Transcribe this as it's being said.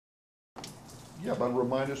Yeah, but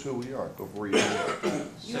remind us who we are before you.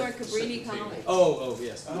 You are Cabrini College. Oh,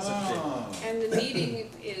 yes. And the meeting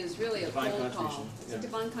is really a Divine cold call. contribution, It's yeah. a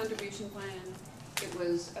divine contribution plan. It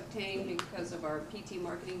was obtained because of our PT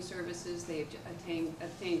marketing services. They've obtained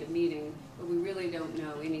a meeting, but we really don't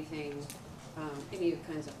know anything, any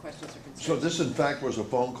kinds of questions or concerns. So this in fact was a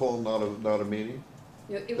phone call, not a meeting?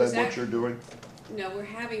 No, it That's was what you're doing? No,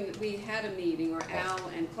 we had a meeting, or Al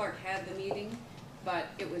and Clark had the meeting, but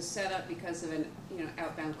it was set up because of an,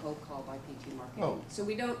 outbound cold call by PT marketing. Oh. So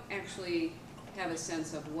we don't actually have a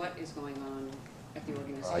sense of what is going on at the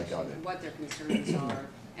organization. I got it. What their concerns are,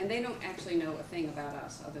 and they don't actually know a thing about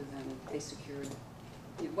us, other than they secured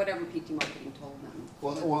whatever PT marketing told them.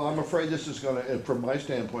 Well, I'm afraid this is gonna, from my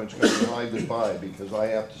standpoint, it's gonna be my goodbye, because I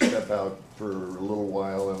have to step out for a little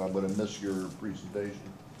while, and I'm gonna miss your presentation.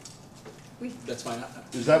 That's fine.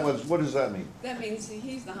 Is that what does that mean? That means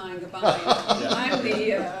he's the high and goodbye. I'm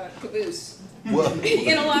the caboose, Well,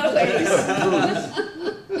 in a lot of ways.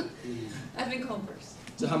 I've been called first.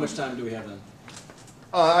 So how much time do we have then?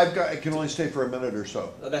 I can only stay for a minute or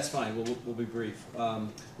so. That's fine, we'll be brief.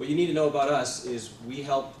 What you need to know about us is we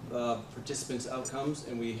help participants' outcomes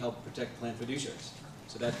and we help protect plan fiduciaries.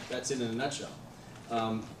 So that's it in a nutshell.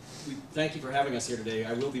 We thank you for having us here today.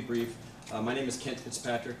 I will be brief. My name is Kent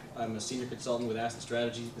Fitzpatrick. I'm a senior consultant with Asset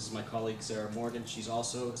Strategy. This is my colleague Sarah Morgan. She's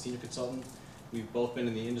also a senior consultant. We've both been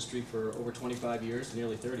in the industry for over 25 years,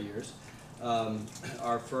 nearly 30 years.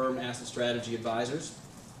 Our firm, Asset Strategy Advisors,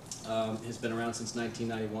 has been around since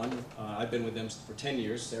 1991. I've been with them for 10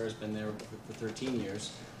 years. Sarah's been there for 13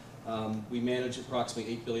 years. We manage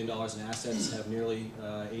approximately $8 billion in assets, have nearly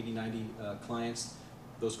 80, 90 clients.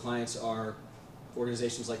 Those clients are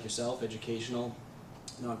organizations like yourself, educational,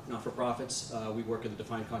 not-for-profits. We work in the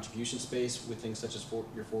defined contribution space with things such as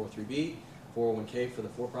your 403B, 401k for the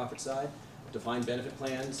for-profit side, defined benefit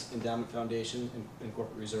plans, endowment foundation, and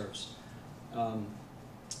corporate reserves. I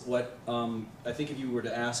think if you were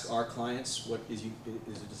to ask our clients what is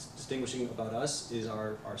distinguishing about us is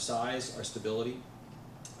our size, our stability,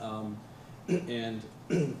 and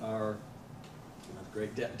our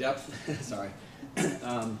great depth. Sorry.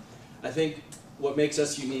 I think what makes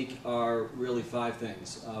us unique are really 5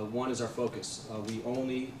 things. One is our focus. We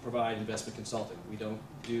only provide investment consulting. We don't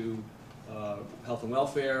do health and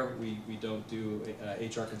welfare. We don't do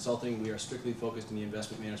HR consulting. We are strictly focused in the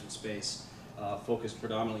investment management space, focused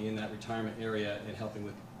predominantly in that retirement area and helping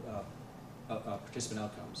with participant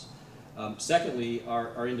outcomes. Secondly,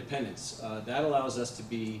 our independence. That allows us to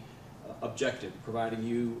be objective, providing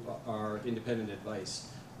you our independent advice.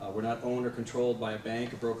 We're not owned or controlled by a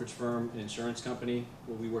bank, a brokerage firm, an insurance company.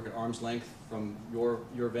 We work at arm's length from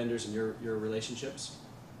your vendors and your relationships,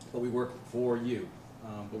 but we work for you.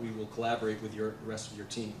 But we will collaborate with the rest of your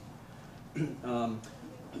team.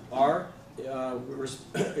 R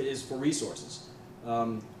is for resources.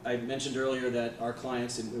 I mentioned earlier that our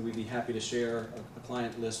clients, and we'd be happy to share a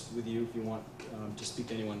client list with you if you want to speak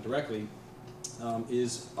to anyone directly,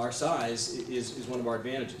 is our size is one of our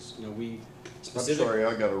advantages. I'm sorry,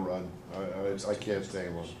 I gotta run. I can't stay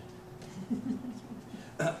long.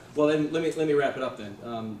 Well, then let me wrap it up then.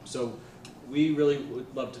 So we really would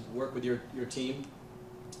love to work with your team.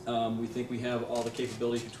 We think we have all the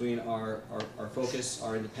capabilities between our focus,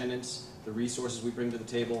 our independence, the resources we bring to the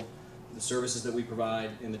table, the services that we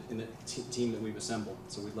provide, and the team that we've assembled.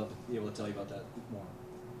 So we'd love to be able to tell you about that more.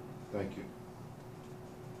 Thank you.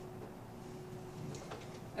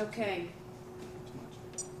 Okay.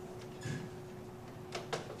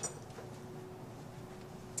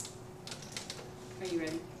 Are you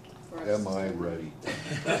ready for us? Am I ready?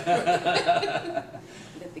 Let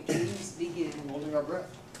the games begin. Holding our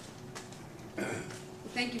breath.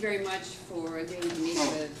 Thank you very much for agreeing to meet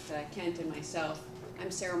with Kent and myself.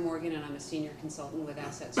 I'm Sarah Morgan, and I'm a senior consultant with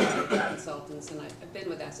Asset Strategy Consultants, and I've been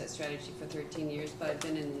with Asset Strategy for 13 years, but I've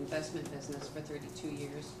been in the investment business for 32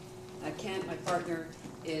 years. Kent, my partner,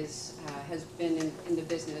 has been in the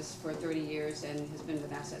business for 30 years and has been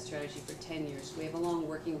with Asset Strategy for 10 years. We have a long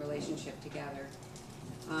working relationship together.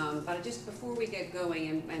 But just before we get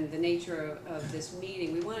going and the nature of this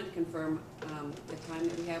meeting, we wanted to confirm the time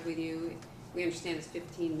that we have with you. We understand it's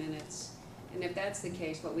 15 minutes. And if that's the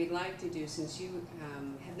case, what we'd like to do, since you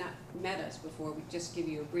have not met us before, we just give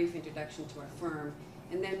you a brief introduction to our firm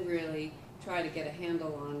and then really try to get a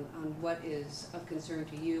handle on what is of concern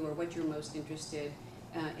to you or what you're most interested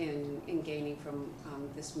in gaining from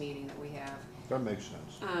this meeting that we have. That makes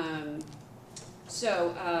sense.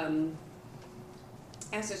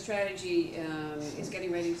 Asset Strategy is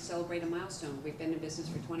getting ready to celebrate a milestone. We've been in business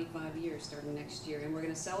for 25 years starting next year, and we're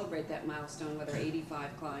going to celebrate that milestone with our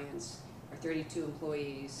 85 clients, our 32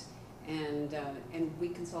 employees, and we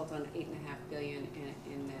consult on $8.5 billion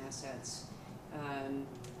in assets. And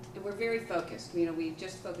we're very focused. You know, we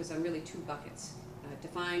just focus on really two buckets: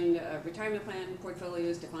 defined retirement plan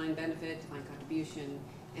portfolios, defined benefit, defined contribution,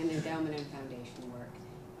 and endowment and foundation work.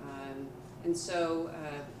 And so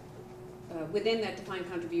within that defined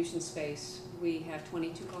contribution space, we have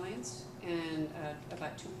 22 clients and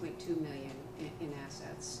about 2.2 million in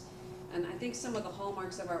assets. And I think some of the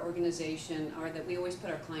hallmarks of our organization are that we always put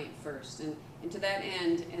our client first. And to that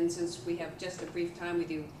end, and since we have just a brief time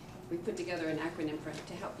with you, we put together an acronym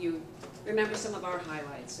to help you remember some of our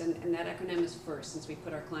highlights. And that acronym is FIRST, since we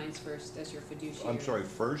put our clients first as your fiduciary. I'm sorry,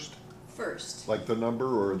 first? FIRST. Like the number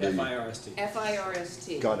or the? FIRST.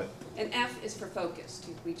 FIRST. Got it. And F is for focused.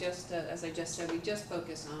 We just, as I just said, we just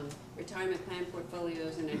focus on retirement plan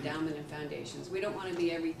portfolios and endowment and foundations. We don't want to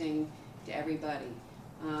be everything to everybody.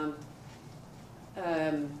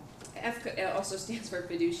 F also stands for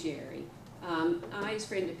fiduciary. I is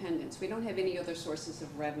for independence. We don't have any other sources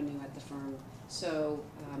of revenue at the firm, so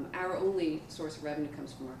our only source of revenue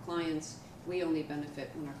comes from our clients. We only benefit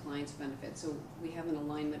when our clients benefit, so we have an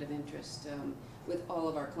alignment of interest with all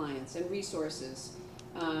of our clients. And resources.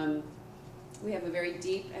 We have a very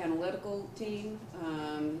deep analytical team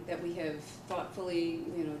that we have thoughtfully,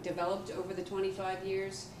 developed over the 25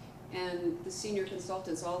 years, and the senior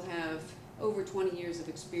consultants all have over 20 years of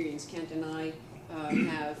experience. Kent and I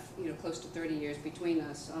have close to 30 years between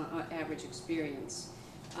us on average experience.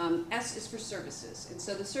 S is for services, and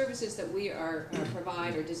so the services that we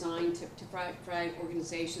provide are designed to provide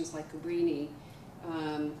organizations like Cabrini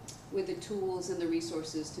with the tools and the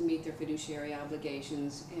resources to meet their fiduciary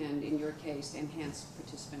obligations, and in your case, enhance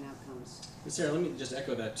participant outcomes. Sarah, let me just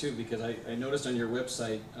echo that too, because I noticed on your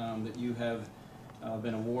website that you have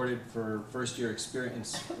been awarded for first-year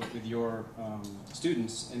experience with your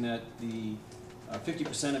students, and that the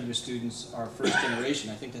 50% of your students are first generation.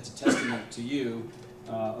 I think that's a testament to you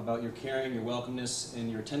about your caring, your welcomeness, and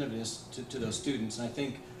your attentiveness to those students. And I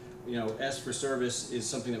think, S for service is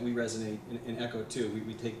something that we resonate and echo too.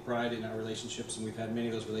 We take pride in our relationships, and we've had many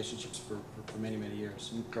of those relationships for many, many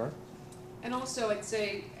years. Okay. And also, I'd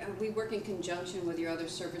say we work in conjunction with your other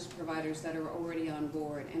service providers that are already on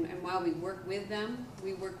board. And while we work with them,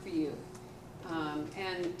 we work for you.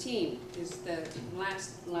 And team is the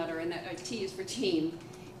last letter, and that T is for team.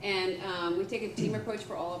 And we take a team approach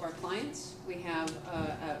for all of our clients. We have,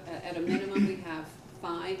 at a minimum, we have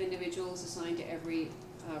 5 individuals assigned to every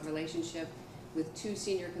relationship, with 2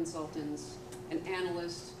 senior consultants, an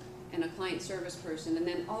analyst, and a client service person, and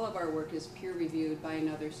then all of our work is peer reviewed by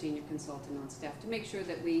another senior consultant on staff to make sure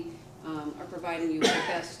that we are providing you with the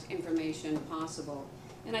best information possible.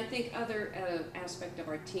 And I think other aspect of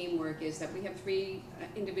our teamwork is that we have 3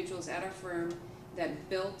 individuals at our firm that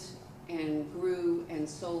built and grew and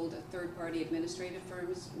sold third-party administrative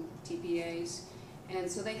firms, TPAs, and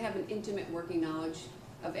so they have an intimate working knowledge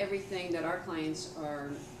of everything that our clients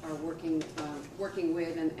are working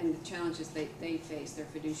with, and the challenges they face, their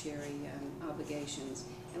fiduciary obligations.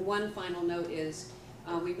 And one final note is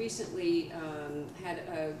we recently had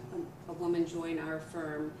a woman join our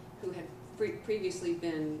firm who had previously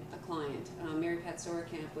been a client. Mary Pat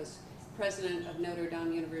Sorakamp was president of Notre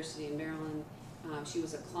Dame University in Maryland. She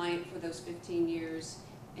was a client for those 15 years,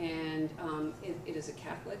 and it is a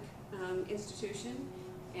Catholic institution,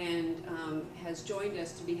 and has joined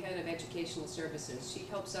us to be head of educational services. She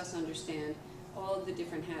helps us understand all of the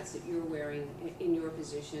different hats that you're wearing in your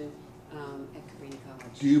position at Cabrini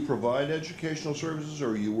College. Do you provide educational services,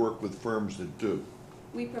 or you work with firms that do?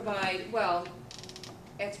 We provide, well,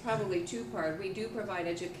 it's probably two-part. We do provide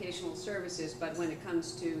educational services, but when it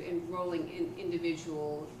comes to enrolling in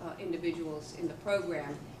individuals in the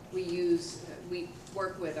program, we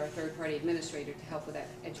work with our third-party administrator to help with that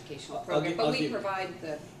educational program, but we provide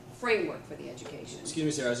the framework for the education. Excuse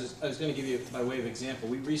me, Sarah, I was going to give you, by way of example,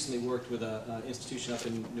 we recently worked with an institution up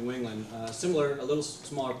in New England, similar, a little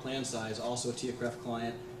smaller plan size, also a TIACREF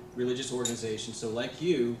client, religious organization. So like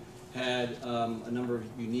you, had a number of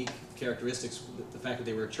unique characteristics, the fact that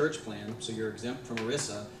they were a church plan, so you're exempt from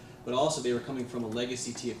ERISA, but also they were coming from a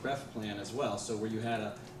legacy TIACREF plan as well, so where you had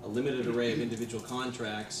a limited array of individual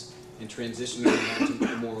contracts and transitioning them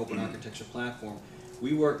to a more open architecture platform.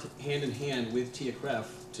 We worked hand in hand with TIACREF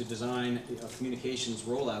to design a communications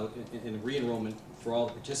rollout and re-enrollment for all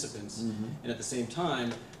the participants, and at the same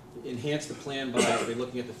time enhance the plan by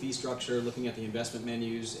looking at the fee structure, looking at the investment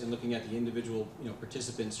menus, and looking at the individual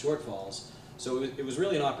participants' shortfalls. So it was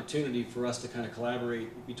really an opportunity for us to kind of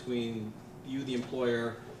collaborate between you, the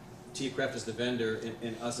employer, TIACREF as the vendor,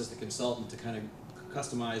 and us as the consultant to kind of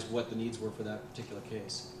customize what the needs were for that particular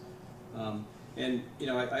case. And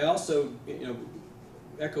I also,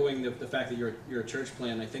 echoing the fact that you're a church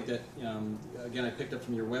plan, I think that again, I picked up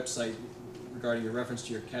from your website regarding your reference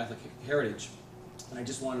to your Catholic heritage, and I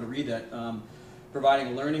just wanted to read that. Providing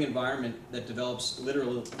a learning environment that develops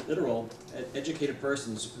literal, educated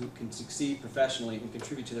persons who can succeed professionally and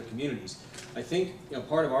contribute to their communities. I think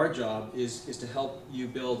part of our job is to help you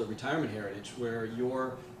build a retirement heritage where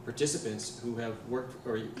your participants who have worked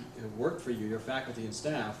for you, your faculty and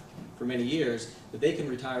staff, for many years, that they can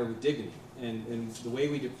retire with dignity. And the way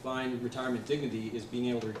we define retirement dignity is being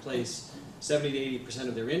able to replace 70 to 80%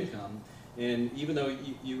 of their income. And even though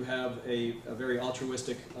you have a very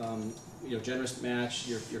altruistic, generous match,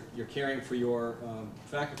 you're caring for your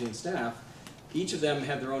faculty and staff, each of them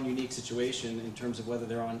have their own unique situation in terms of whether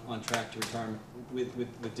they're on track to retirement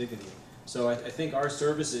with dignity. So I think our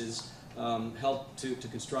services help to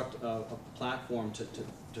construct a platform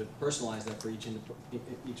to personalize that for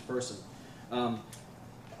each person.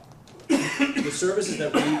 The services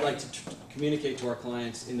that we like to communicate to our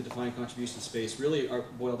clients in the defined contribution space really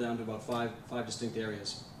boil down to about five distinct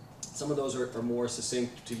areas. Some of those are more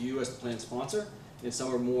succinct to you as the plan sponsor, and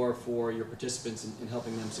some are more for your participants in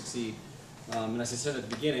helping them succeed. And as I said at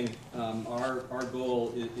the beginning, our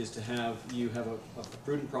goal is to have you have a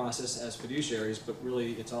prudent process as fiduciaries, but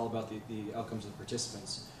really it's all about the outcomes of the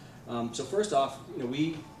participants. So first off,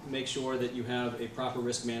 we make sure that you have a proper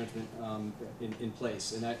risk management in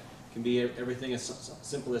place, and that can be everything as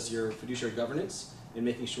simple as your fiduciary governance and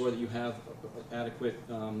making sure that you have adequate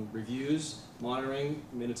reviews, monitoring,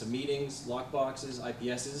 minutes of meetings, lockboxes,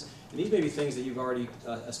 IPSs, and these may be things that you've already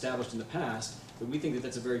established in the past, but we think that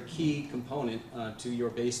that's a very key component to your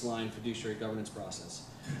baseline fiduciary governance process.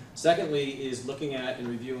 Secondly is looking at and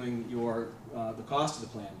reviewing the cost of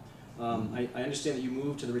the plan. I understand that you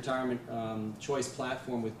moved to the retirement choice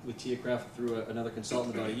platform with TIACREF through another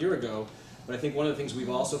consultant about a year ago, but I think one of the things we've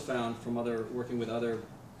also found from working with other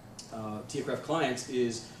TIACREF clients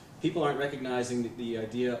is people aren't recognizing the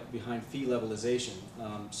idea behind fee levelization.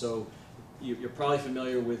 So you're probably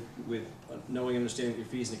familiar with knowing and understanding what your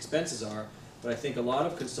fees and expenses are, but I think a lot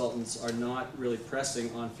of consultants are not really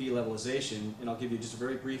pressing on fee levelization, and I'll give you just a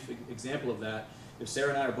very brief example of that. If Sarah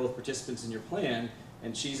and I are both participants in your plan,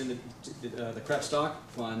 and she's in the CREP stock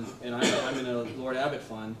fund, and I'm in a Lord Abbott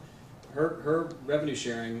fund, her revenue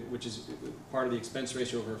sharing, which is part of the expense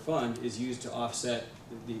ratio of her fund, is used to offset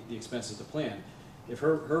the expenses of the plan. If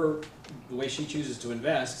the way she chooses to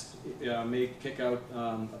invest may kick out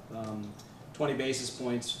 20 basis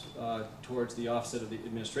points towards the offset of the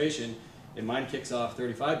administration, and mine kicks off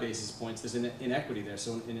 35 basis points, there's an inequity there.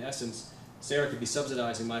 So in essence, Sarah could be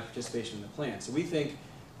subsidizing my participation in the plan. So we think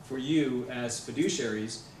for you as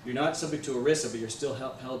fiduciaries, you're not subject to ERISA, but you're still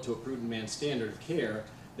held to a prudent man's standard of care,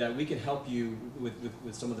 that we can help you with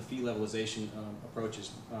some of the fee levelization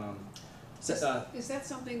approaches. Is that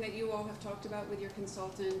something that you all have talked about with your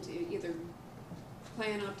consultant, either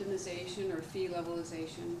plan optimization or fee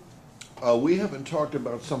levelization? We haven't talked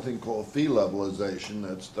about something called fee levelization.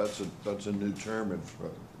 That's a new term.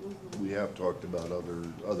 We have talked about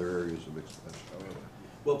other areas of expense, however.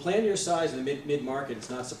 Well, plan your size in the mid-market,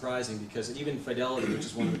 it's not surprising, because even Fidelity, which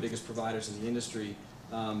is one of the biggest providers in the industry,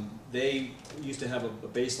 they used to have a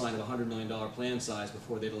baseline of a $100 million plan size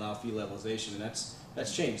before they'd allow fee levelization, and that's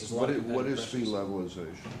changed. There's a lot of What is fee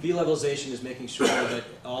levelization? Fee levelization is making sure that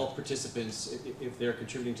all participants, if they're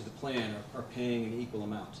contributing to the plan, are paying an equal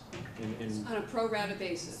amount. On a pro rata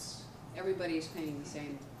basis, everybody's paying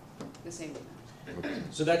the same amount. Okay.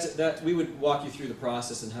 So we would walk you through the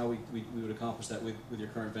process and how we would accomplish that with your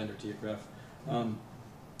current vendor, TIACREF.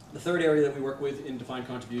 The third area that we work with in defined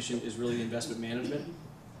contribution is really investment management.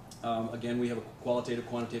 Again, we have a qualitative,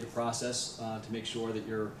 quantitative process to make sure that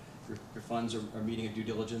your funds are meeting a due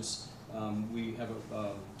diligence. We have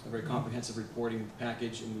a very comprehensive reporting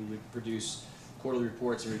package, and we would produce quarterly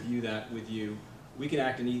reports and review that with you. We can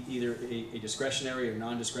act in either a discretionary or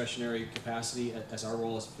non-discretionary capacity as our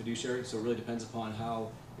role as fiduciary, so it really depends upon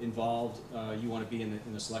how involved you want to be in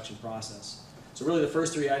the selection process. So really the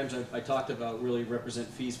first three items I talked about really represent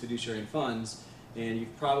fees, fiduciary, and funds, and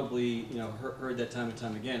you've probably heard that time and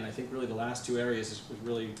time again. And I think really the last two areas is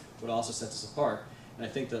really what also sets us apart. And I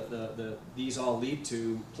think that these all lead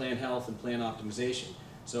to plan health and plan optimization.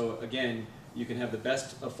 So again, you can have the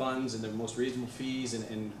best of funds and the most reasonable fees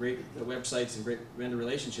and great websites and great vendor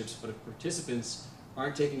relationships, but if participants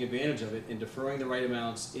aren't taking advantage of it and deferring the right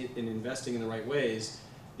amounts and investing in the right ways,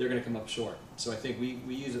 they're going to come up short. So I think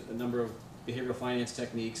we use a number of behavioral finance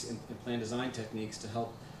techniques and plan design techniques to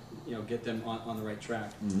help get them on the right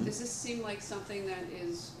track. Mhm. Does this seem like something that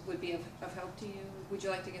would be of help to you? Would you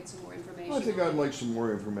like to get some more information? I think on I'd it? like some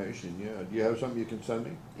more information, yeah. Do you have something you can send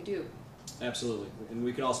me? I do. Absolutely, and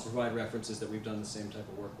we can also provide references that we've done the same type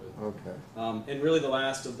of work with. Okay. And really the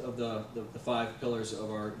last of the 5 pillars of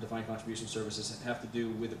our defined contribution services have to do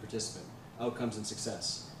with the participant, outcomes and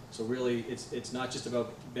success. So really it's not just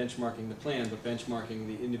about benchmarking the plan, but benchmarking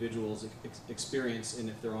the individual's experience and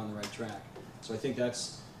if they're on the right track. So I think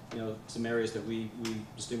that's some areas that we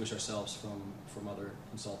distinguish ourselves from other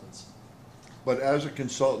consultants. But as a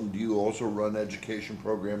consultant, do you also run education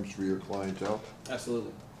programs for your clientele?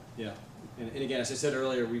 Absolutely, yeah. And again, as I said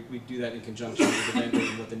earlier, we do that in conjunction with the vendor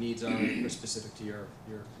and what the needs are specific to your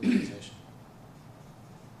organization.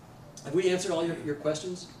 Have we answered all your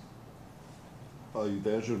questions? You've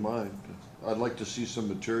answered mine. I'd like to see some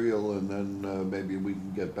material, and then maybe we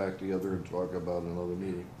can get back together and talk about another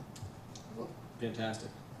meeting. Fantastic.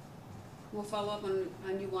 We'll follow up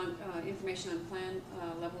on you want information on plan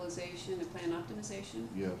levelization and plan optimization?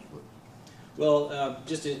 Yes, but Well,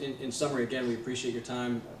 just in summary, again, we appreciate your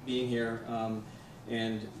time being here,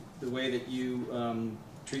 and the way that you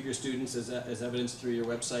treat your students as evidenced through your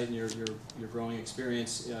website and your growing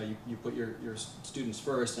experience. You put your students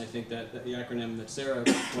first, and I think that the acronym that Sarah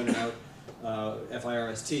pointed out,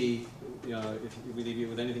 FIRST, if we leave you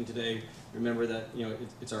with anything today, remember that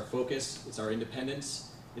it's our focus, it's our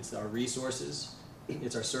independence, it's our resources,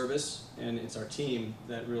 it's our service, and it's our team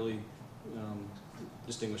that really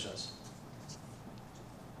distinguish us.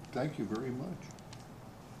 thank you very much.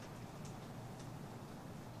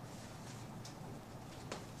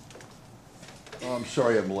 Oh, I'm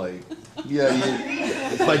sorry I'm late. Yeah,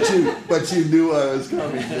 but you knew I was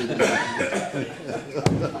coming, didn't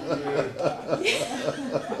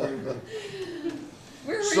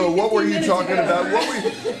Where So what were 15 you minutes talking ago?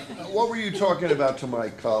 about? What were you talking about to my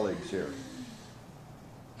colleagues here?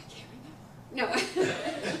 I can't remember. No.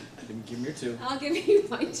 Give me your 2. I'll give you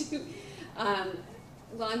my 2.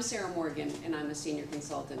 Well, I'm Sarah Morgan, and I'm a senior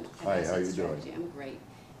consultant at Hi, how Asset you doing? Strategy. I'm great.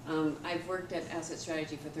 I've worked at Asset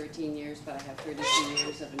Strategy for 13 years, but I have 32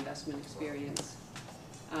 years of investment experience.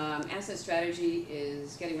 Asset Strategy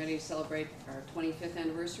is getting ready to celebrate our 25th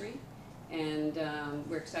anniversary, and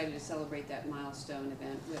we're excited to celebrate that milestone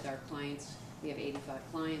event with our clients. We have 85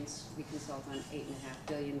 clients. We consult on $8.5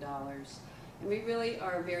 billion. And we really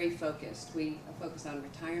are very focused. We focus on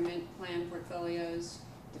retirement plan portfolios,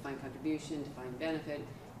 defined contribution, defined benefit,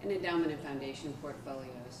 and endowment and foundation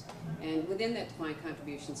portfolios. And within that defined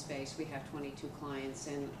contribution space, we have 22 clients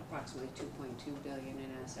and approximately $2.2 billion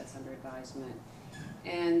in assets under advisement.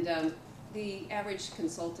 And the average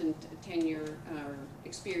consultant tenure or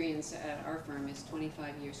experience at our firm is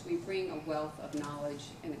 25 years. We bring a wealth of knowledge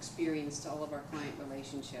and experience to all of our client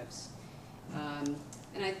relationships.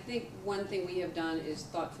 And I think one thing we have done is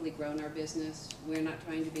thoughtfully grown our business. We're not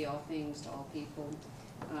trying to be all things to all people.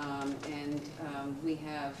 We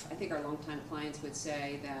have, I think our longtime clients would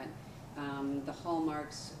say that the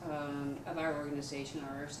hallmarks of our organization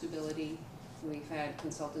are our stability. We've had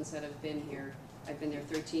consultants that have been here. I've been there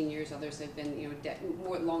 13 years. Others have been,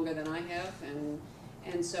 more longer than I have.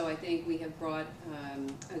 And so I think we have brought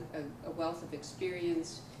a wealth of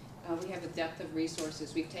experience. We have a depth of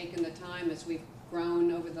resources. We've taken the time as we've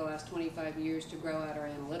grown over the last 25 years to grow out our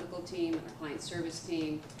analytical team and our client service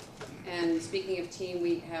team. And speaking of team,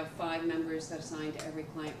 we have 5 members that are assigned to every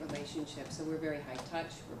client relationship. So we're very high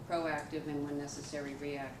touch, we're proactive, and when necessary,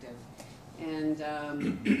 reactive. And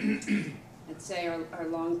I'd say our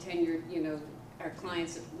long tenured, our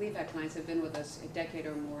clients, we've had clients that have been with us a decade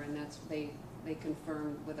or more, and that's they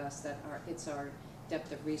confirm with us that it's our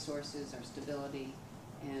depth of resources, our stability,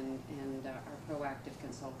 and our proactive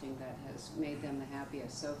consulting that has made them the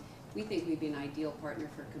happiest. So we think we'd be an ideal partner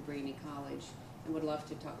for Cabrini College, and would love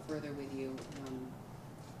to talk further with you.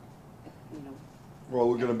 Well,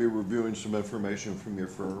 we're going to be reviewing some information from your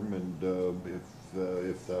firm, and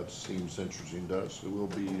if that seems interesting to us, we'll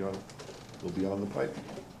be on the pipe.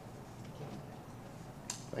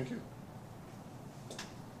 Thank you.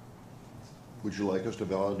 Would you like us to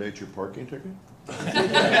validate your parking ticket?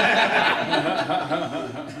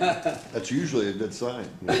 That's usually a good sign.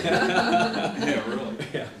 Yeah, really.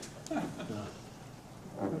 Yeah.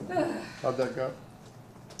 How'd that go?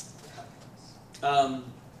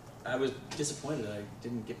 I was disappointed that I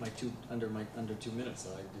didn't get my under 2 minutes, so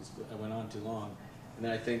I went on too long. And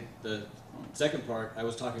then I think the second part, I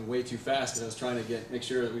was talking way too fast because I was trying to make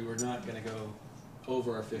sure that we were not going to go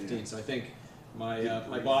over our 15. Yeah. So I think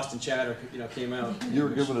my Boston chatter, came out. You were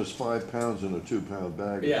giving us 5 pounds in a 2-pound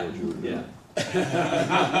bag. Yeah. Is what you were doing. Yeah.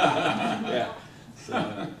 Yeah. So,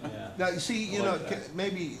 yeah. Now, you see, you I know, like that.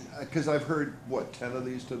 maybe, because I've heard, what, 10 of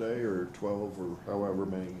these today, or 12, or however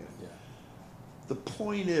many. Yeah. The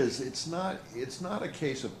point is, it's not a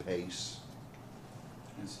case of pace.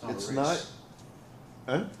 It's not a It's race. not,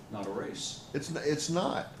 huh? Not a race. It's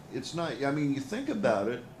not, I mean, you think about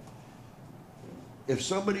it, if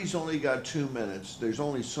somebody's only got 2 minutes, there's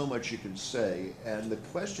only so much you can say, and the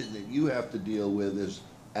question that you have to deal with is,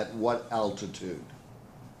 at what altitude?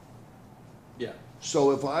 Yeah.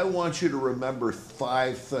 So if I want you to remember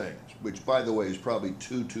 5 things, which by the way is probably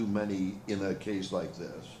too many in a case like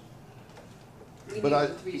this. We But need I-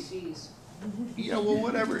 the 3 Cs. Yeah, well,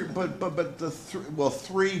 whatever, but the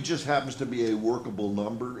 3 just happens to be a workable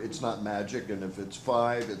number. It's not magic, and if it's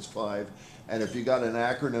 5, it's 5. And if you got an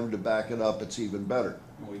acronym to back it up, it's even better.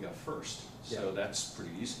 Well, we got first, Yeah. so that's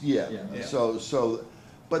pretty easy. Yeah, Yeah. so,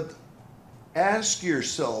 but ask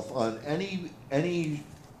yourself on any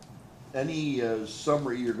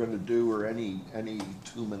summary you're gonna do, or any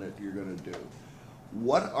 2-minute you're gonna do,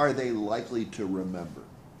 what are they likely to remember?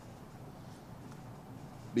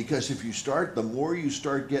 Because if you start, the more you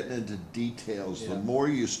start getting into details, the Yeah. more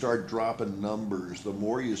you start dropping numbers, the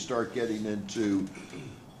more you start getting into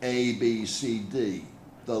A, B, C, D,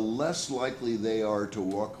 the less likely they are to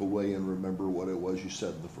walk away and remember what it was you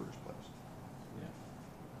said in the first place.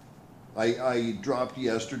 Yeah. I dropped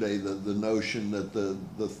yesterday the notion that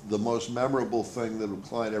the most memorable thing that a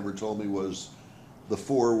client ever told me was the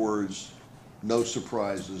 4 words, no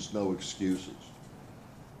surprises, no excuses.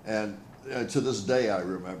 And to this day, I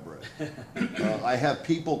remember it. I have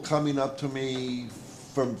people coming up to me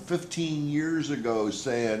from 15 years ago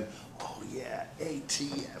saying, oh yeah,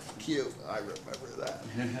 ATFQ, I remember that.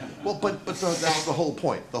 Well, but that's the whole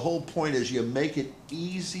point. The whole point is you make it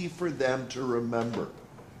easy for them to remember.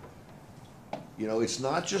 You know, it's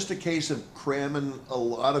not just a case of cramming a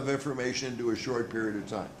lot of information into a short period of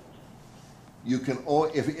time. You can,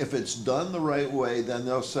 if it's done the right way, then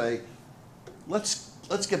they'll say, let's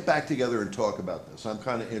get back together and talk about this. I'm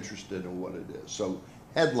kind of interested in what it is. So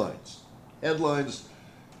headlines,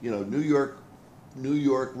 you know, New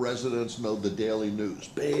York residents know the daily news,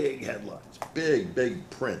 big headlines, big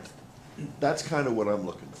print. That's kind of what I'm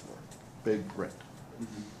looking for, big print.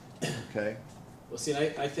 Okay? Well, see,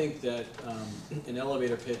 I think that an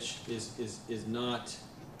elevator pitch is not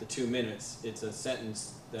the 2 minutes. It's a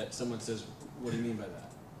sentence that someone says, what do you mean by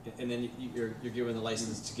that? And then you're given the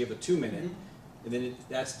license to give a 2-minute. And then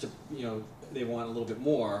that's to, you know, they want a little bit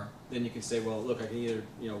more, then you can say, well, look, I can either,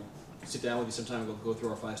 you know, sit down with you sometime and go through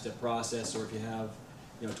our 5-step process, or if you have,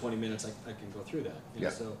 you know, 20 minutes, I can go through that. You know, Yeah.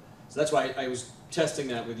 so that's why I was testing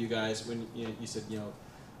that with you guys when you said, you know,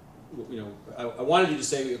 I wanted you to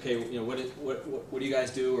say, okay, you know, what do you guys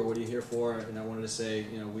do, or what are you here for? And I wanted to say,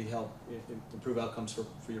 you know, we help improve outcomes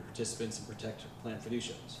for your participants and protect plan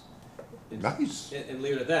fiduciaries. And, Nice. and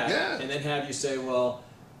leave it at that. Yeah. And then have you say, well,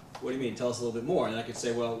 what do you mean? Tell us a little bit more. And I could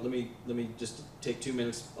say, well, let me just take 2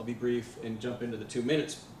 minutes. I'll be brief and jump into the 2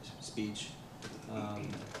 minutes speech.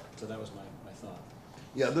 So that was my thought.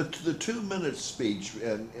 Yeah, the 2-minute speech,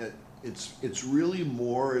 and it's really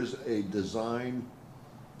more as a design,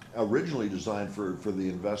 originally designed for the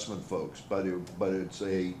investment folks, but it's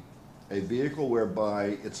a vehicle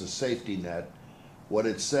whereby it's a safety net. What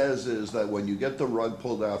it says is that when you get the rug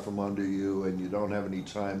pulled out from under you and you don't have any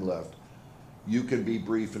time left, you can be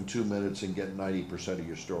brief in 2 minutes and get 90% of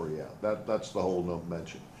your story out. That's the whole note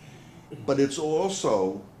mention. But it's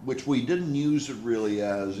also, which we didn't use it really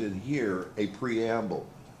as in here, a preamble.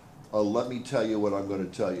 Let me tell you what I'm going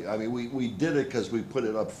to tell you. I mean, we did it because we put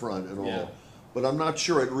it up front and all, Yeah. but I'm not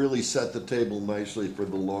sure it really set the table nicely for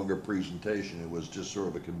the longer presentation. It was just sort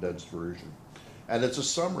of a condensed version. And it's a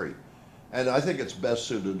summary. And I think it's best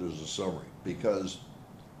suited as a summary, because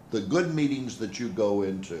the good meetings that you go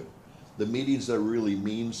into, the meetings that really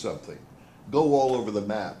mean something, go all over the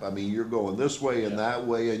map. I mean, you're going this way and that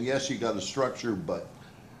way, and yes, you got a structure, but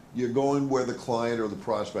you're going where the client or the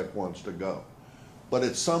prospect wants to go. But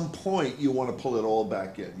at some point, you want to pull it all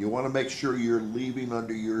back in. You want to make sure you're leaving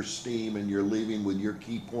under your steam and you're leaving with your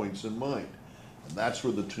key points in mind. And that's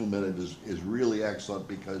where the 2-minute is really excellent,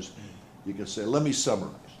 because you can say, let me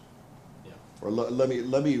summarize. Yeah. Or let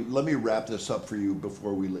me wrap this up for you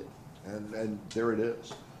before we leave. And there it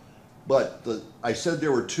is. But I said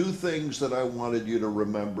there were 2 things that I wanted you to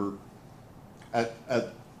remember. At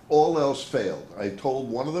all else failed. I told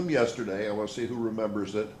one of them yesterday. I want to see who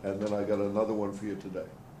remembers it, and then I got another one for you today.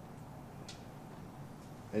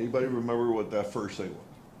 Anybody remember what that first thing was?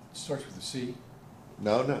 It starts with a C.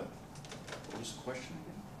 No. What was the question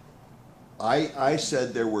again? I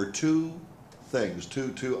said there were 2 things,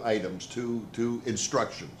 two items, two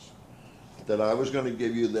instructions that I was gonna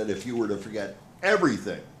give you, that if you were to forget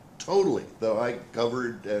everything, totally, that I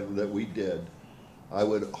covered and that we did, I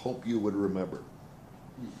would hope you would remember.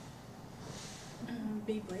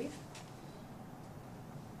 Be brief.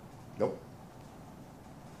 Nope.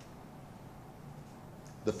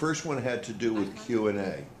 The first one had to do with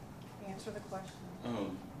Q&A. Answer the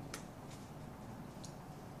question.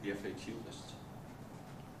 The FAQ list.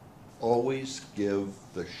 Always give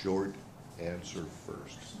the short answer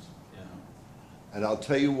first. Yeah. And I'll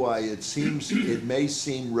tell you why. It may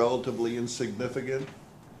seem relatively insignificant.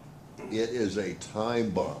 It is a time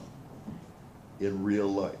bomb in real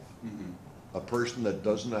life. A person that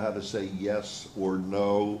doesn't know how to say yes or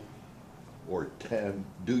no or 10,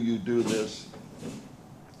 do you do this?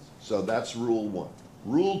 So that's rule 1.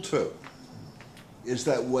 Rule 2 is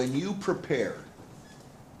that when you prepare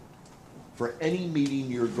for any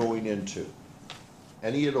meeting you're going into,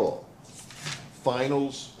 any at all,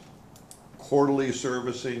 finals, quarterly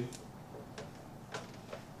servicing,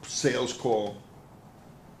 sales call,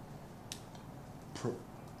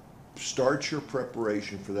 start your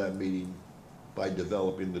preparation for that meeting by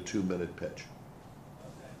developing the 2-minute pitch.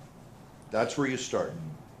 That's where you start.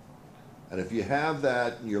 And if you have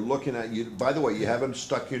that, and you're looking at, you, by the way, you haven't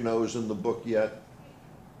stuck your nose in the book yet.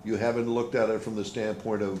 You haven't looked at it from the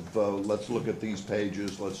standpoint of, let's look at these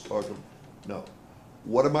pages, let's talk. No.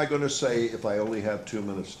 What am I going to say if I only have 2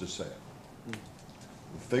 minutes to say it?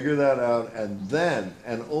 Figure that out, and then,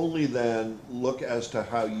 and only then, look as to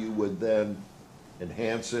how you would then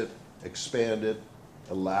enhance it, expand it,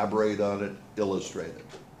 elaborate on it, illustrate it.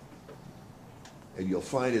 And you'll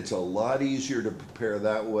find it's a lot easier to prepare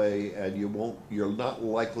that way, and you're not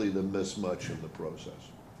likely to miss much in the process.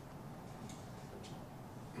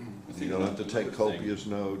 You don't have to take copious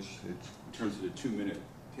notes. It's In terms of the 2-minute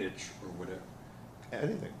pitch or whatever,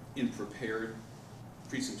 anything. in prepared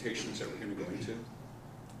presentations that we're gonna go into,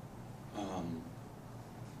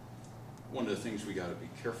 one of the things we gotta be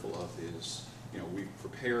careful of is, we've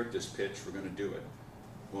prepared this pitch, we're gonna do it.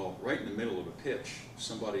 Well, right in the middle of a pitch,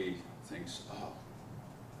 somebody thinks, oh,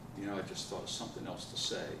 I just thought of something else to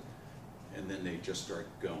say, and then they just start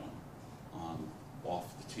going off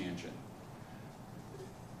the tangent.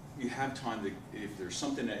 You have time to, if there's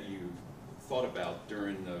something that you thought about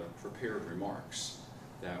during the prepared remarks,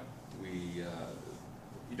 that you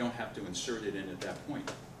don't have to insert it in at that point.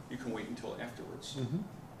 You can wait until afterwards,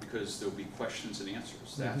 because there'll be questions and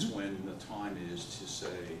answers. That's when the time is to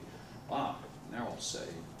say, now I'll say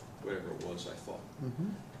whatever it was I thought.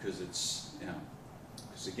 Because it's,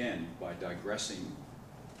 because again, by digressing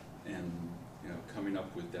and, coming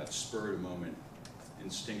up with that spur of the moment,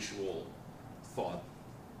 instinctual thought,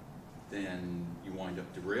 then you wind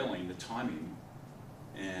up derailing the timing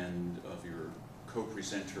and of your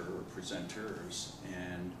co-presenter or presenters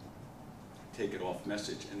and take it off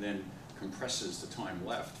message, and then compresses the time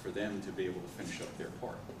left for them to be able to finish up their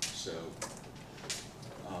part. So,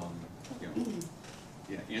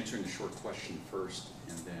 answering the short question first,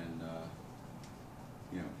 and then,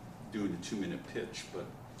 doing the 2-minute pitch, but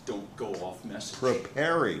don't go off message.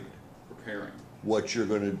 Preparing Preparing. what you're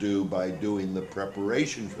going to do by doing the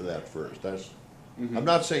preparation for that first. I'm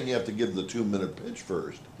not saying you have to give the 2-minute pitch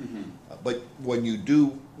first, but when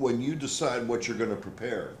you decide what you're going to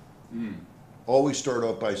prepare, always start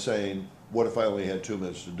off by saying, what if I only had 2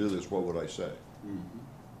 minutes to do this, what would I say?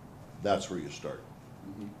 That's where you start.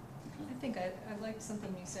 I think I liked something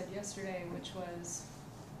you said yesterday, which was,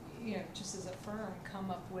 just as a firm,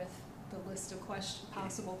 come up with the list of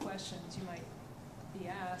possible questions you might be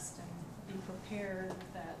asked, and be prepared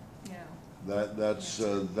that,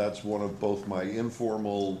 That's one of both my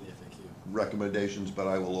informal recommendations, but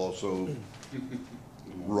I will also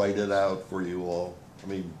write it out for you all. I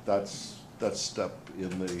mean, that's step in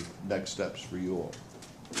the next steps for you all.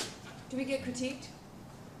 Do we get critiqued?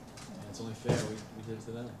 Yeah, it's only fair, we did it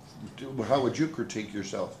today. How would you critique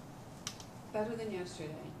yourself? Better than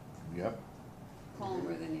yesterday. Yep.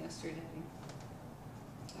 Calmer than yesterday.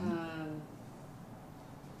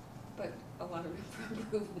 But a lot of room for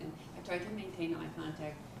improvement. I tried to maintain eye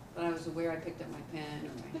contact, but I was aware I picked up my pen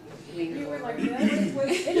or my leaned You were over. like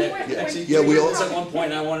this? Actually, Yeah, we all- at one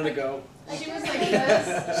point I wanted to go. She was like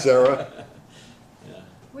this. Sarah? Yeah.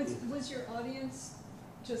 was your audience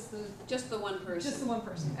just the one person. Just the one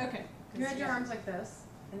person? Okay. You had your arms like this,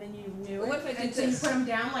 and then you knew Well, it. what if I did and so you this? put them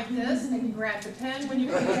down like this, and you grabbed the pen when you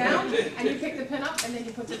put it down, and you picked the pen up, and then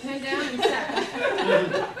you put the pen down and sat.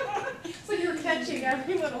 So you were catching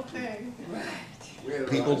every little thing. Right.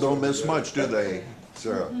 People don't miss much, do they,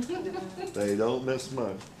 Sarah? They don't miss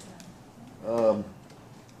much.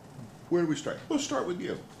 Where do we start? We'll start with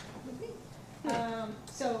you.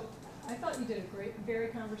 So I thought you did a very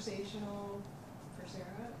conversational for Sarah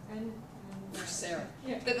and For Sarah.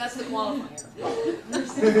 Yeah. That's the qualifier.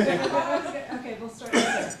 Okay, we'll start with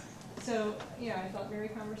Sarah. So, yeah, I thought very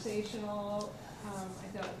conversational.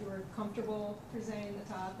 I thought you were comfortable presenting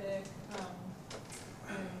the topic.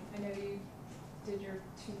 And I know you did your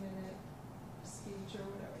 2-minute speech or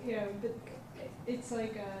whatever, but it's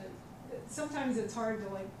like, sometimes it's hard to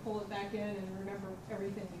like pull it back in and remember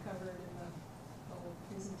everything you covered in the whole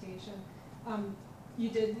presentation. You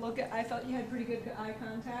did look at, I thought you had pretty good eye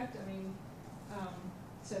contact. I mean,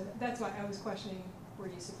 so that's why I was questioning, were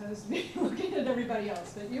you supposed to be looking at everybody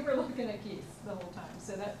else? But you were looking at Keith the whole time,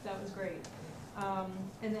 so that was great.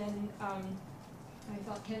 And then I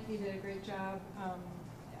thought, Kent, you did a great job.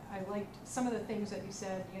 I liked some of the things that you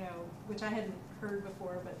said, which I hadn't heard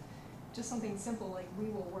before, but just something simple like, we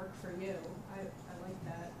will work for you. I like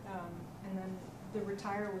that. And then the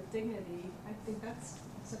retire with dignity, I think that's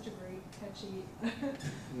such a great, catchy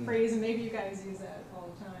phrase, and maybe you guys use that all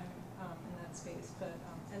the time in that space. But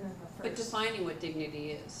and then the first. But defining what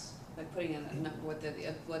dignity is, like putting in what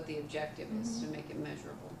the objective is to make it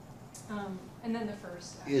measurable. And then the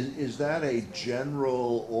first. Is that a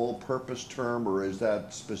general all-purpose term, or is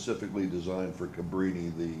that specifically designed for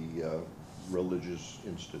Cabrini, the religious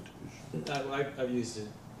institution? I've used it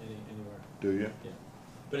anywhere. Do you? Yeah,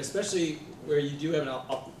 but especially where you do have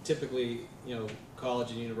typically,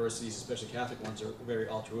 college and universities, especially Catholic ones, are very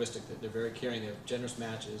altruistic. They're very caring. They have generous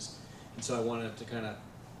matches, and so I wanted to kind of,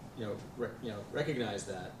 recognize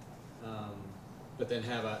that, but then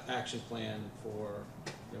have an action plan for,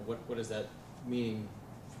 what does that mean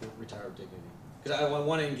for retire with dignity? Because I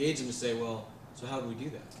want to engage them to say, well, so how do we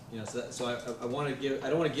do that? So I want to give. I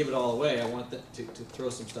don't want to give it all away. I want them to throw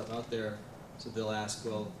some stuff out there, so they'll ask,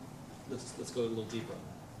 well, let's go a little deeper on that.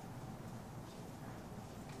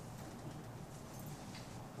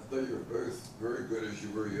 I thought you were both very good as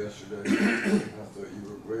you were yesterday. I thought you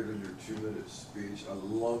were great in your 2-minute speech. I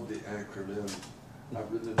love the acronym.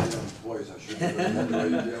 I've written it down twice. I should have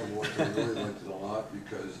written it down once. I really liked it a lot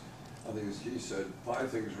because I think, as Keith said, 5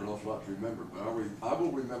 things are an awful lot to remember, but I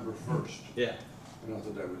will remember first. Yeah. And I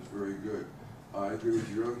thought that was very good. I agree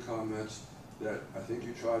with your own comments that I think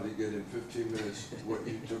you tried to get in 15 minutes what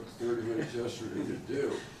you took 30 minutes yesterday to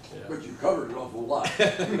do, but you covered an awful lot.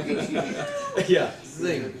 Yeah,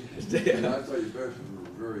 zing. And I thought you both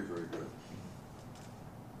were very, very good.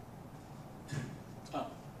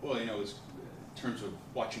 Well, in terms of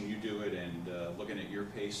watching you do it and looking at your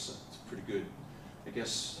pace, it's pretty good. I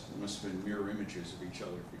guess it must have been mirror images of each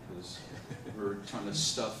other because we're trying to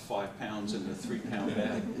stuff 5 pounds in a 3-pound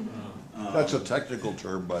bag. That's a technical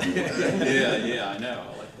term, by the way. Yeah, I know.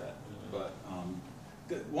 I like that. But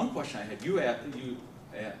one question I had, you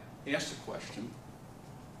asked a question.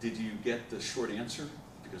 Did you get the short answer?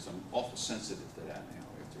 Because I'm awful sensitive to that now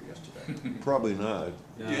after yesterday. Probably not.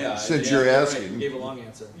 No. Yeah, Since yeah, you're Right, asking. you gave a long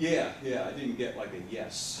answer. Yeah, I didn't get like a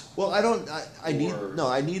yes. Well, I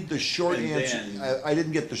need the short And answer. then- I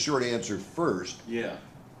didn't get the short answer first. Yeah.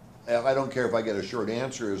 I don't care if I get a short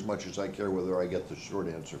answer as much as I care whether I get the short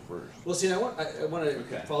answer first. Well, see, I want to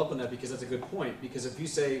Okay. follow up on that because that's a good point. Because if you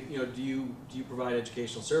say, do you provide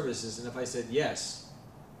educational services, and if I said yes,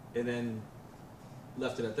 and then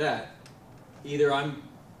left it at that, either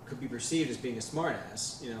could be perceived as being a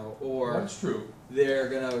smartass, or That's true. they're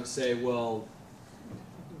gonna say, well,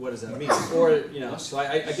 what does that mean? Or so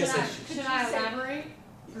I guess Should I elaborate?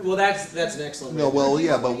 well, that's an excellent. No, way to- well,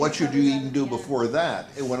 yeah, but what should you even do before that?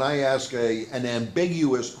 And when I ask an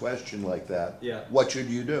ambiguous question like that, Yeah. what should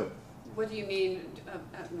you do? What do you mean?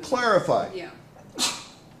 Clarify. Yeah.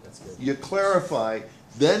 That's good. You clarify,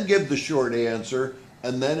 then give the short answer,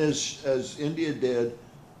 and then as India did,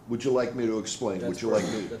 would you like me to explain? That's Would you like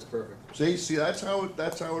perfect. me? That's perfect. See, that's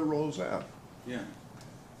how it rolls out. Yeah.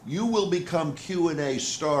 You will become Q&A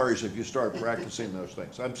stars if you start practicing those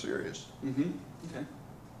things. I'm serious. Mm-hmm. Okay.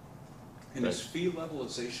 And is fee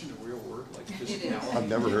levelization a real word, like is. physicality? I've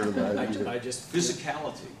never heard of that either. I just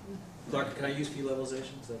Physicality. Clark, can I use fee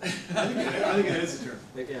levelization? Is that- I think it is a term.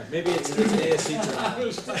 Yeah, maybe it's an ASC term.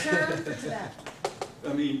 The term for today.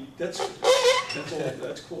 I mean, that's cool.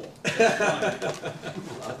 That's fine.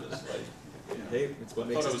 I'm just like, Hey, it's what I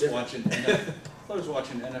makes thought I us was different.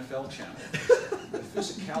 watching NFL channel. The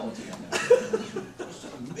physicality on that. It's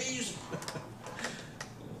amazing.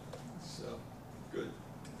 So, good.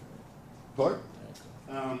 Clark?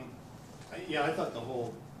 I thought the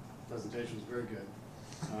whole presentation was very good.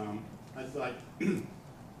 I thought,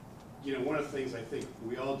 one of the things I think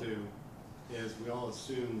we all do is we all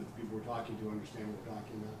assume that the people we're talking to understand what we're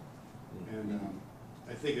talking about. And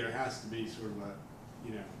I think there has to be sort of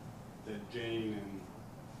that Jane and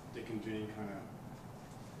Dick and Jane kind of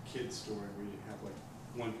kid story where you have like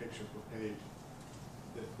one picture per page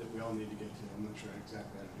that we all need to get to. I'm not sure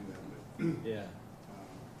exactly how to do that, but Yeah.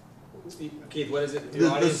 um, Keith, what is it?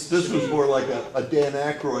 Your audience This should was be- more like a Dan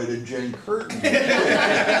Aykroyd and Jane Curtin.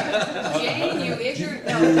 Jane, you ignorant,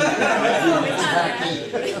 no.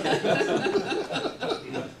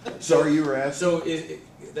 Sorry, you were asking? So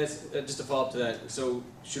that's just a follow-up to that. So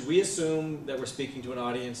should we assume that we're speaking to an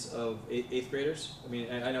audience of eighth graders? I mean,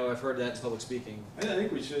 I know I've heard that in public speaking. I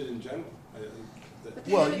think we should in general. I think that- But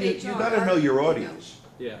the Well, head of you HR gotta know your audience.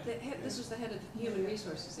 Yeah. This was the head of human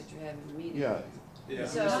resources that you're having the meeting. Yeah, Yeah,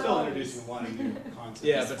 So- we're still introducing a lot of new concepts.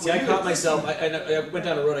 Yeah, but see, I caught myself. I went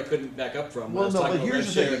down a road I couldn't back up from. Well, I was no, talking but about here's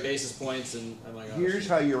red the share thing. basis points, and I'm like, oh, here's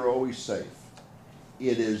shit. how you're always safe.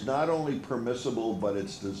 It is not only permissible, but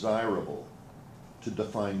it's desirable to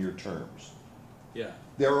define your terms. Yeah.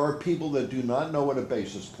 There are people that do not know what a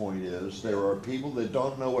basis point is. There are people that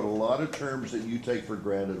don't know what a lot of terms that you take for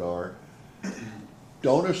granted are.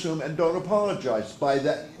 Don't assume and don't apologize. By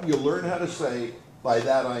that, you learn how to say, by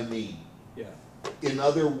that I mean. Yeah. In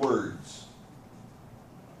other words.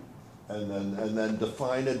 And then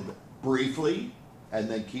define it briefly and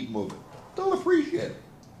then keep moving. They'll appreciate it.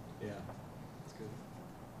 Yeah. That's good.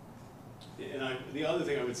 And the other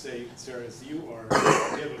thing I would say, Sarah, is you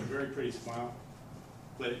have a very pretty smile,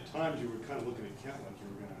 but at times you were kind of looking at Kent like you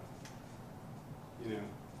were gonna, you know,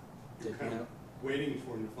 you were Take kind me of out. waiting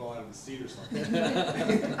for him to fall out of the seat or something.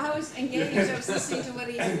 I was engaged, I was listening to what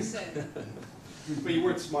he had to say. But you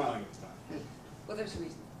weren't smiling at the time. Well, there's a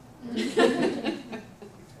reason.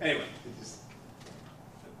 Anyway, it just,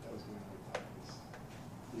 that was my only thought. Was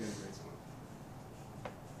you had a great smile.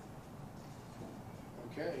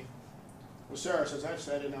 Okay. Well, Sarah, since I've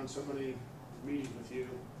sat in on so many meetings with you,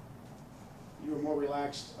 you were more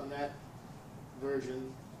relaxed on that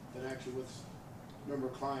version than actually with a number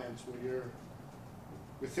of clients where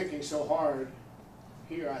you're thinking so hard.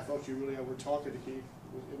 Here, I thought you really were talking to Keith.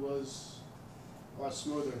 It was a lot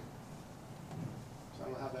smoother. So I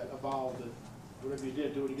don't know how that evolved, but whatever you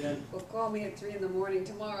did, do it again. Well, call me at 3 a.m.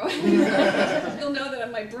 tomorrow. You'll know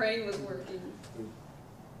that my brain was working.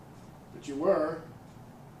 But you were,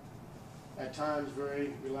 at times,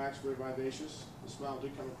 very relaxed, very vivacious. The smile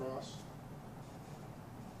did come across.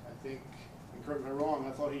 I think, and correct me if I'm wrong,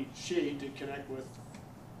 I thought she did connect with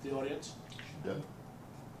the audience. Yeah.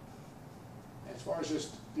 As far as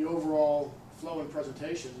just the overall flow and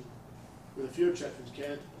presentation, with a few exceptions,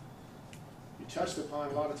 Kent, you touched upon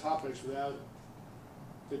a lot of topics without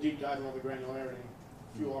the deep dive and all the granularity.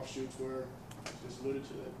 A few offshoots were just alluded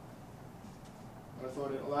to it. But I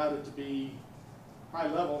thought it allowed it to be high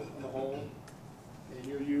level on the whole, and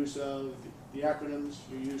your use of the acronyms,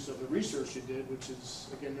 your use of the research you did, which is,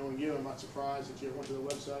 again, knowing you, I'm not surprised that you went to the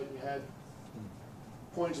website and you had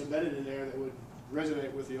points embedded in there that would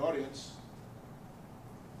resonate with the audience.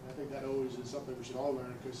 And I think that always is something we should all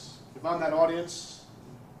learn, because if I'm that audience,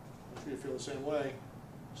 I'm sure you feel the same way,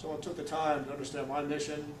 someone took the time to understand my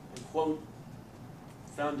mission and quote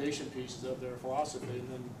foundation pieces of their philosophy and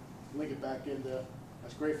then link it back into,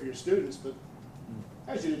 that's great for your students, but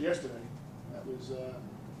as you did yesterday, that was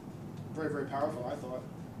very, very powerful, I thought.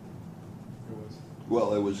 It was.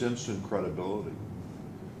 Well, it was instant credibility.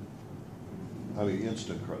 I mean,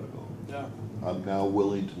 instant credibility. Yeah. I'm now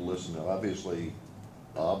willing to listen, obviously.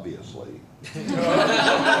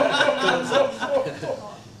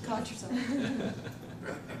 Caught yourself.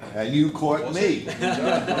 And you caught me.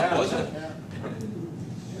 Was it? Yeah.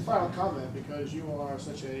 And final comment, because you are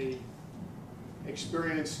such a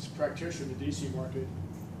experienced practitioner in the DC market,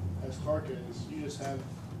 as Clark is, you just have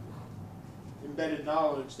embedded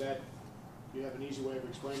knowledge that you have an easy way of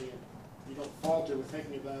explaining it. You don't falter with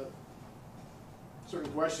thinking about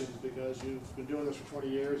certain questions because you've been doing this for 20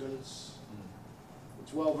 years and it's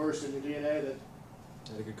well versed in your DNA that,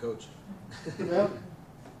 Had a good coach. yeah.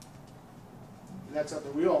 And that's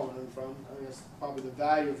something we all learn from. I think that's probably the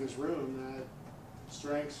value of this room, that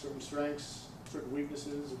strengths, certain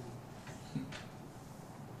weaknesses, and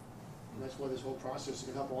that's why this whole process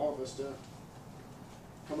can help all of us to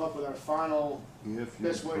come up with our final If you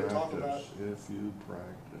best way to talk about. practice, if you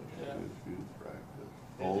practice, Yeah. if you practice.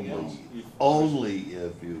 Anything else? Only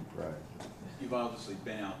if you practice. You've obviously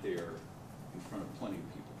been out there in front of plenty of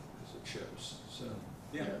people, as it shows, so,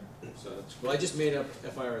 yeah, so that's. Well, I just made up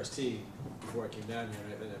FIRST before I came down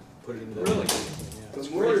here, and I put it into the. Really?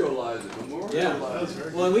 Yeah. Memorialize it, memorialize Yeah. That was it.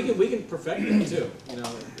 very Well, and we can perfect it too, you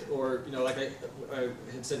know, or, you know, like I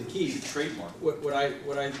had said to Keith, Trademark. what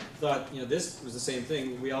I thought, you know, this was the same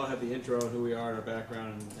thing. We all have the intro and who we are and our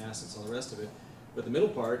background and assets and all the rest of it. But the middle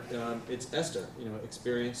part, it's Esther, you know,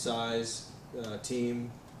 experience, size,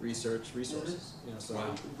 team, research, resources, you know, so,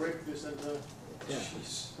 Wow. Break this into yeah.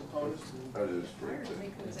 components and. That is Hard great. to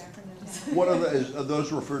make those acronyms. What are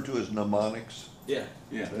those referred to as mnemonics? Yeah,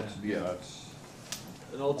 Yeah. That's,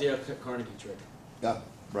 an old Dale Carnegie trick. yeah,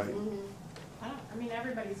 right. I mean,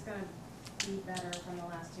 everybody's gonna be better from the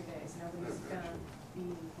last 2 days. Nobody's gonna be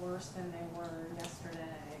worse than they were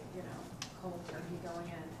yesterday, you know, cold turkey going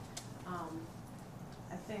in.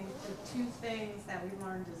 I think the two things that we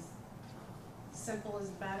learned is simple is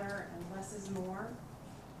better and less is more.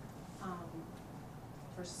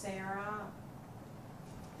 For Sarah,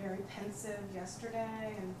 very pensive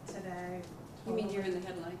yesterday and today. You mean you're in the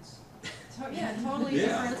headlights? Yeah, totally Yeah,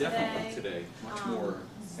 different definitely today, much more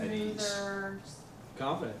at ease. Smoother,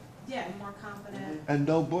 Confident. yeah, more confident. And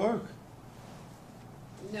no book,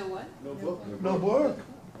 No what? No book. no book,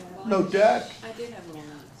 Well, no deck. I did have little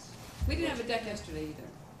notes. We didn't have a deck yesterday either.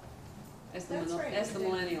 As the, That's right, as the we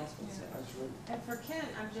didn't. millennials would say. That's right. And for Kent,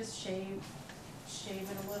 I've just shave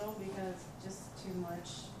it a little because just too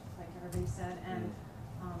much, like everybody said, and,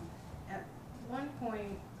 at one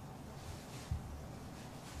point,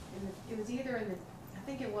 it was either in the, I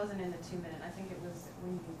think it wasn't in the 2 minute, I think it was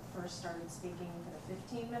when you first started speaking for the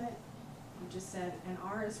 15-minute, you just said, and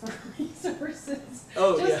R is for resources.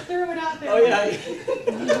 Oh, yeah. Just threw it out there. Oh, yeah.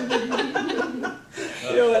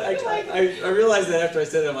 You know what, I realized that after I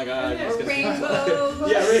said it, I'm like, I'm just Or gonna.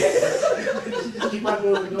 rainbows. Yeah, rainbows. Keep on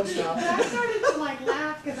moving, don't stop. But I started to like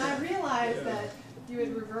laugh because I realized that you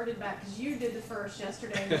had reverted back because you did the first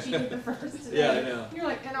yesterday and she did the first today. Yeah, I know. You're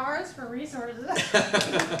like, and R is for resources. But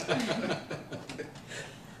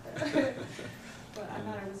I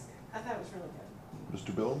thought it was really good.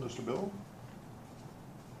 Mr. Bill, Mr. Bill?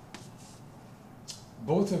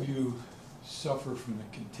 Both of you suffer from the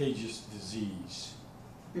contagious disease.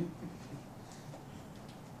 When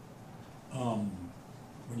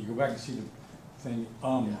you go back and see the thing,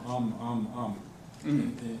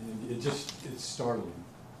 it's startling.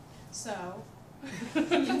 So. So,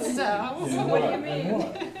 And what do you and mean?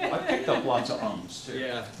 what? I picked up lots of ums too.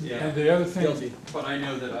 Yeah, yeah. And the other thing, Guilty. But I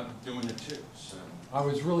know that I'm doing it too, so. I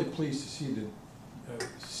was really pleased to see that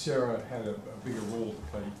Sarah had a bigger role to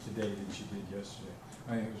play today than she did yesterday.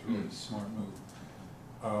 I think it was really a smart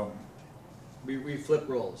move. We flip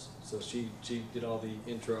roles, so she did all the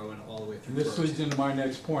intro and all the way through And this first. leads into my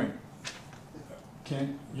next point.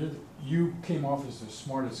 Ken, you came off as the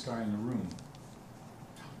smartest guy in the room.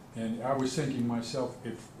 And I was thinking myself,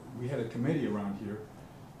 if we had a committee around here,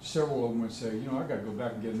 several of them would say, you know, I gotta go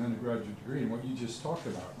back and get an undergraduate degree in what you just talked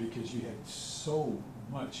about, because you had so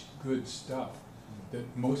much good stuff that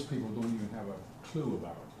most people don't even have a clue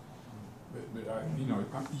about. But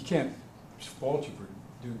you can't fault you for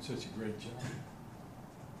doing such a great job.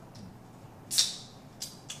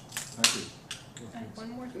 Thank you. And one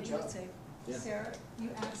more Good thing to job. say, Yeah. Sarah, you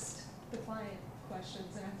asked the client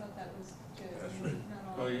questions, and I thought that was good. That's I mean, right.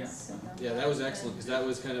 not all Oh, of yeah. us said them, Yeah, that was excellent, because that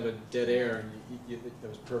was kind of a dead air, and that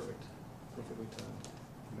was perfect, perfectly timed.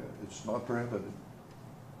 Yeah, it's not prohibited.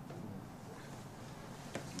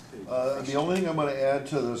 The only thing I'm gonna add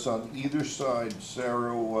to this on either side,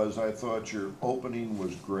 Sarah, was I thought your opening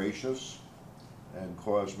was gracious and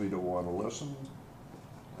caused me to wanna listen.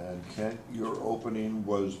 And Kent, your opening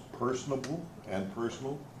was personable and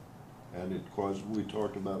personal, and it caused, we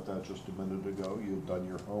talked about that just a minute ago, you've done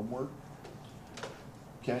your homework.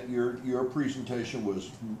 Kent, your presentation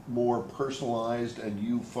was more personalized and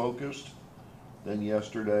you-focused than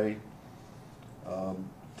yesterday.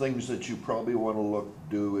 Things that you probably want to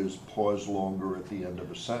do is pause longer at the end of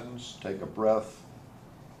a sentence, take a breath,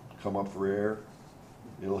 come up for air.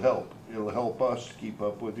 It'll help. It'll help us to keep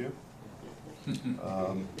up with you.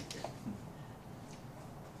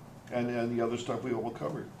 And the other stuff we all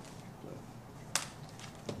covered.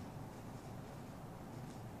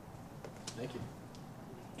 Thank you.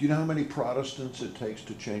 Do you know how many Protestants it takes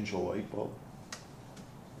to change a light bulb?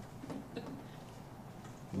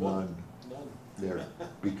 None. They're,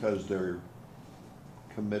 because they're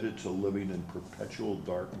committed to living in perpetual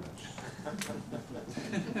darkness.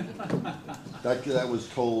 That was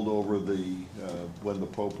told over when the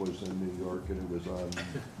Pope was in New York, and it was on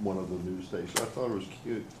one of the news stations. I thought it was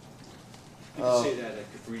cute. You can say that at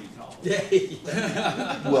Cabrini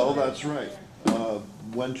College. Well, that's right.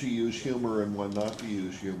 When to use humor and when not to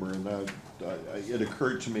use humor, and it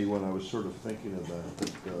occurred to me when I was sort of thinking of that,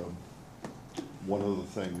 one of the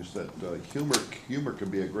things that humor can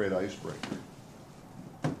be a great icebreaker,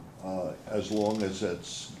 as long as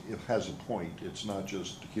it has a point. It's not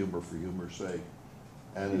just humor for humor's sake,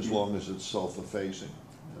 and as long as it's self-effacing.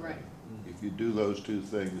 Right. If you do those two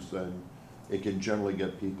things, then it can generally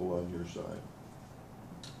get people on your side.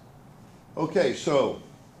 Okay, so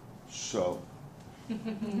So,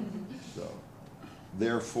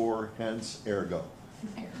 therefore, hence, ergo.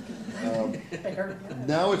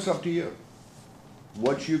 Now it's up to you.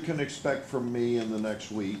 What you can expect from me in the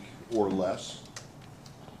next week or less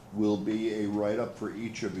will be a write-up for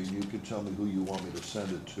each of you. You can tell me who you want me to send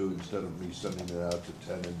it to instead of me sending it out to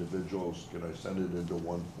 10 individuals. Can I send it into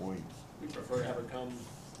one point? We prefer to have it come,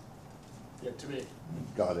 to me.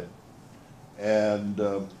 Got it. And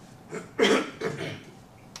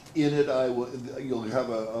in it, you'll have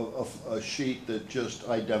a sheet that just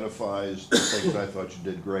identifies the things I thought you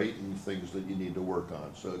did great and things that you need to work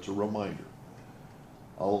on. So it's a reminder.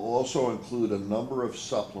 I'll also include a number of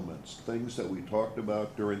supplements, things that we talked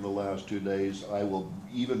about during the last 2 days. I will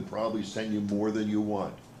even probably send you more than you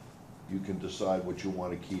want. You can decide what you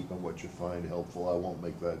want to keep and what you find helpful. I won't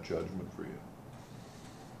make that judgment for you.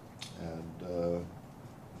 And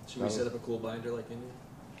Should we set up a cool binder like India?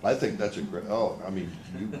 I think that's a great,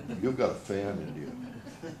 you've got a fan in you.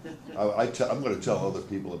 I'm gonna tell other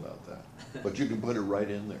people about that, but you can put it right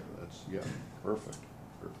in there. That's, perfect.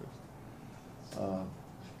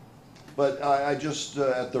 But I just,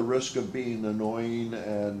 at the risk of being annoying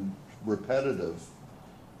and repetitive,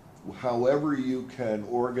 however you can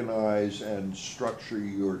organize and structure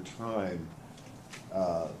your time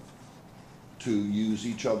to use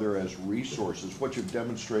each other as resources. What you've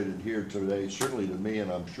demonstrated here today, certainly to me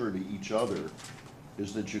and I'm sure to each other,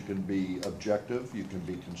 is that you can be objective, you can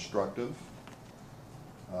be constructive,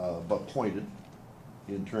 but pointed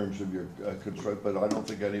in terms of your construct, but I don't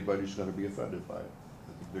think anybody's gonna be offended by it.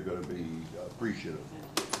 I think they're gonna be appreciative.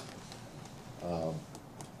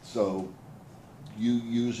 So you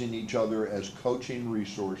using each other as coaching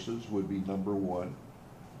resources would be number one.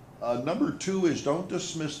 Number two is don't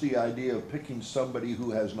dismiss the idea of picking somebody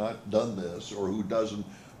who has not done this or who doesn't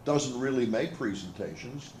really make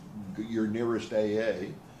presentations, your nearest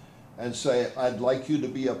AA, and say, I'd like you to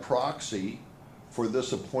be a proxy for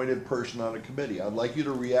this appointed person on a committee. I'd like you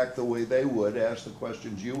to react the way they would, ask the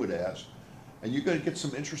questions you would ask, and you're gonna get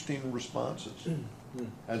some interesting responses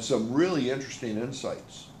and some really interesting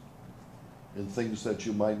insights in things that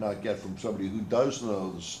you might not get from somebody who does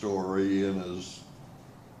know the story and is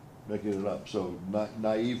making it up. So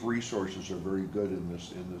naive resources are very good in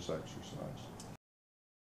this exercise.